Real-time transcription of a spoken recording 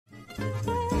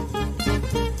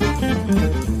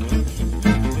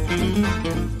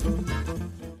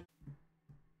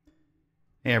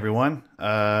Hey everyone,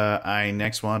 I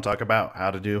next want to talk about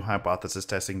how to do hypothesis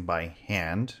testing by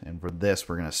hand, and for this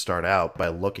we're going to start out by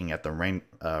looking at the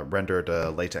rendered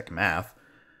LaTeX math.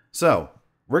 So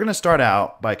we're going to start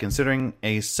out by considering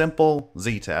a simple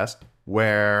z-test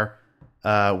where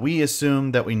we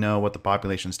assume that we know what the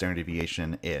population standard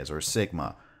deviation is, or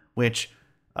sigma, which,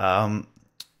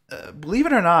 believe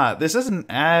it or not, this isn't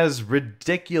as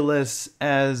ridiculous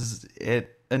as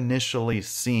it initially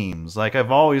seems. Like I've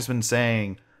always been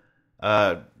saying,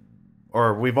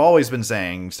 or we've always been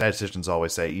saying, statisticians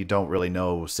always say, you don't really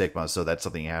know sigma, so that's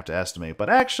something you have to estimate. But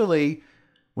actually,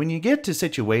 when you get to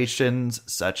situations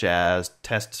such as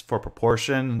tests for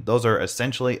proportion, those are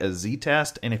essentially a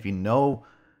z-test, and if you know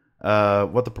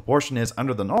what the proportion is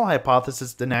under the null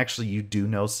hypothesis, then actually you do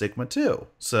know sigma too.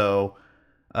 So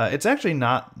it's actually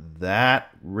not that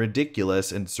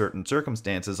ridiculous in certain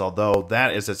circumstances, although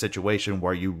that is a situation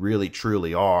where you really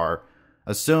truly are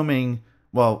assuming,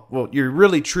 well, you're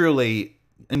really truly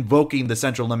invoking the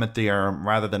central limit theorem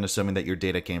rather than assuming that your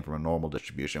data came from a normal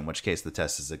distribution, in which case the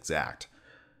test is exact.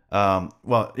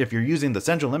 Well, if you're using the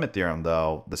central limit theorem,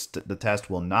 though, the test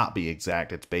will not be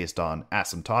exact. It's based on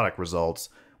asymptotic results,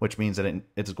 which means that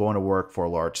it's going to work for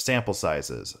large sample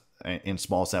sizes. In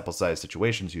small sample size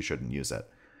situations, you shouldn't use it.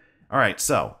 All right,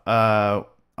 so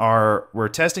we're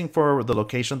testing for the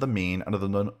location of the mean under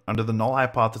the null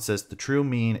hypothesis. The true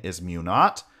mean is mu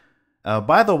naught.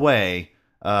 By the way,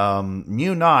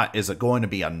 mu naught is going to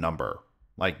be a number.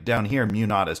 Like down here, mu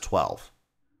naught is 12.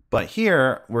 But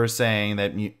here we're saying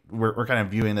that we're kind of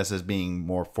viewing this as being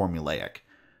more formulaic.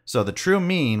 So the true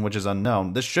mean, which is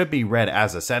unknown, this should be read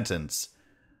as a sentence.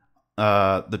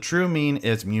 The true mean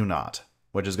is mu naught,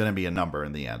 which is going to be a number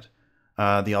in the end.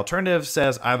 The alternative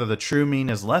says either the true mean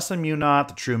is less than mu naught,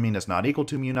 the true mean is not equal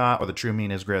to mu naught, or the true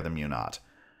mean is greater than mu naught.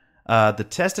 The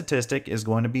test statistic is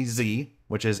going to be z,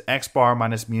 which is x bar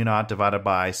minus mu naught divided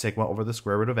by sigma over the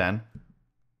square root of n.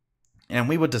 And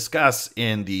we would discuss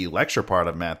in the lecture part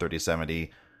of Math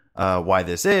 3070 why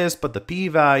this is, but the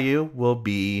p-value will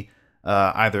be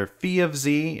either phi of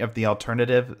z if the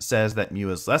alternative says that mu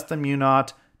is less than mu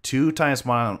naught, 2 times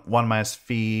 1 minus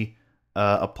phi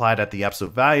applied at the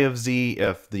absolute value of z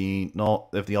if the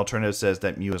alternative says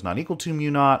that mu is not equal to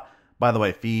mu naught. By the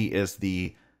way, phi is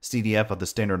the CDF of the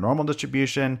standard normal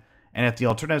distribution, and if the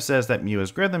alternative says that mu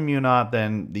is greater than mu naught,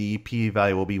 then the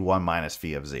p-value will be 1 minus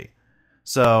phi of z.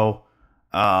 So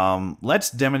let's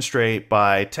demonstrate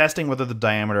by testing whether the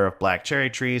diameter of black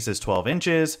cherry trees is 12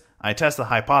 inches. I test the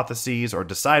hypotheses, or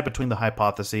decide between the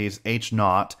hypotheses, h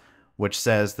naught, which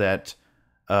says that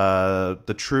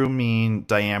the true mean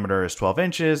diameter is 12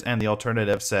 inches, and the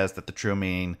alternative says that the true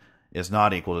mean is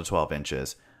not equal to 12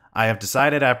 inches. I have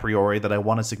decided a priori that I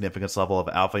want a significance level of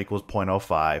alpha equals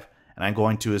 0.05, and I'm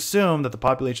going to assume that the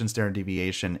population standard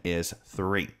deviation is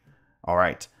 3. All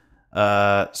right.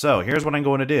 So here's what I'm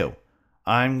going to do.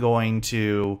 I'm going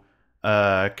to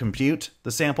compute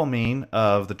the sample mean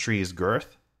of the tree's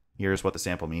girth. Here's what the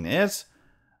sample mean is.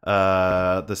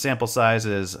 The sample size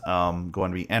is going to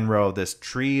be n row of this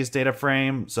trees data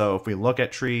frame. So if we look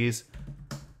at trees,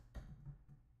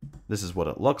 this is what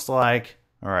it looks like.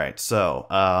 All right, so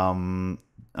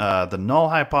the null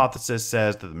hypothesis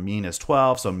says that the mean is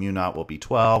 12, so mu naught will be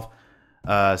 12.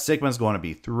 Sigma is going to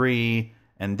be 3.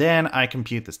 And then I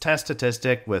compute this test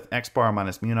statistic with x bar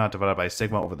minus mu naught divided by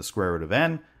sigma over the square root of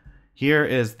n. Here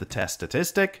is the test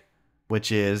statistic,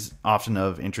 which is often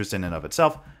of interest in and of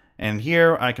itself. And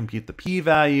here I compute the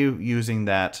p-value using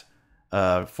that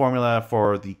formula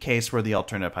for the case where the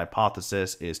alternative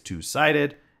hypothesis is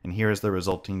two-sided. And here is the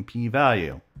resulting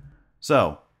p-value.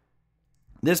 So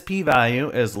this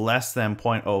p-value is less than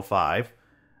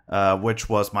 0.05, which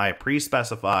was my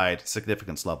pre-specified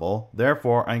significance level.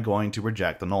 Therefore, I'm going to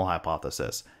reject the null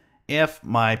hypothesis. If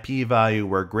my p-value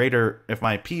were greater, if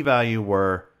my p-value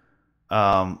were,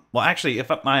 well, actually,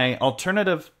 if my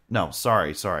alternative, no,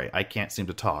 sorry, I can't seem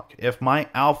to talk. If my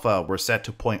alpha were set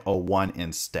to 0.01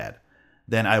 instead,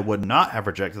 then I would not have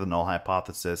rejected the null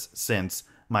hypothesis since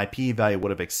my p-value would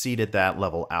have exceeded that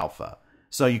level alpha.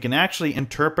 So you can actually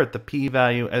interpret the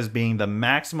p-value as being the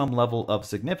maximum level of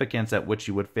significance at which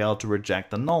you would fail to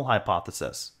reject the null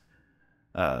hypothesis.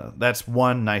 That's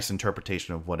one nice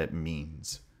interpretation of what it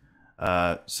means.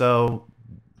 All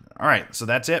right, so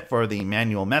that's it for the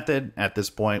manual method. At this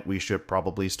point, we should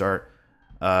probably start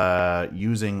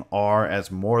using R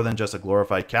as more than just a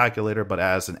glorified calculator, but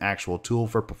as an actual tool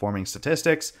for performing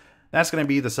statistics. That's going to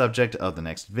be the subject of the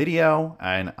next video,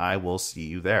 and I will see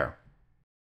you there.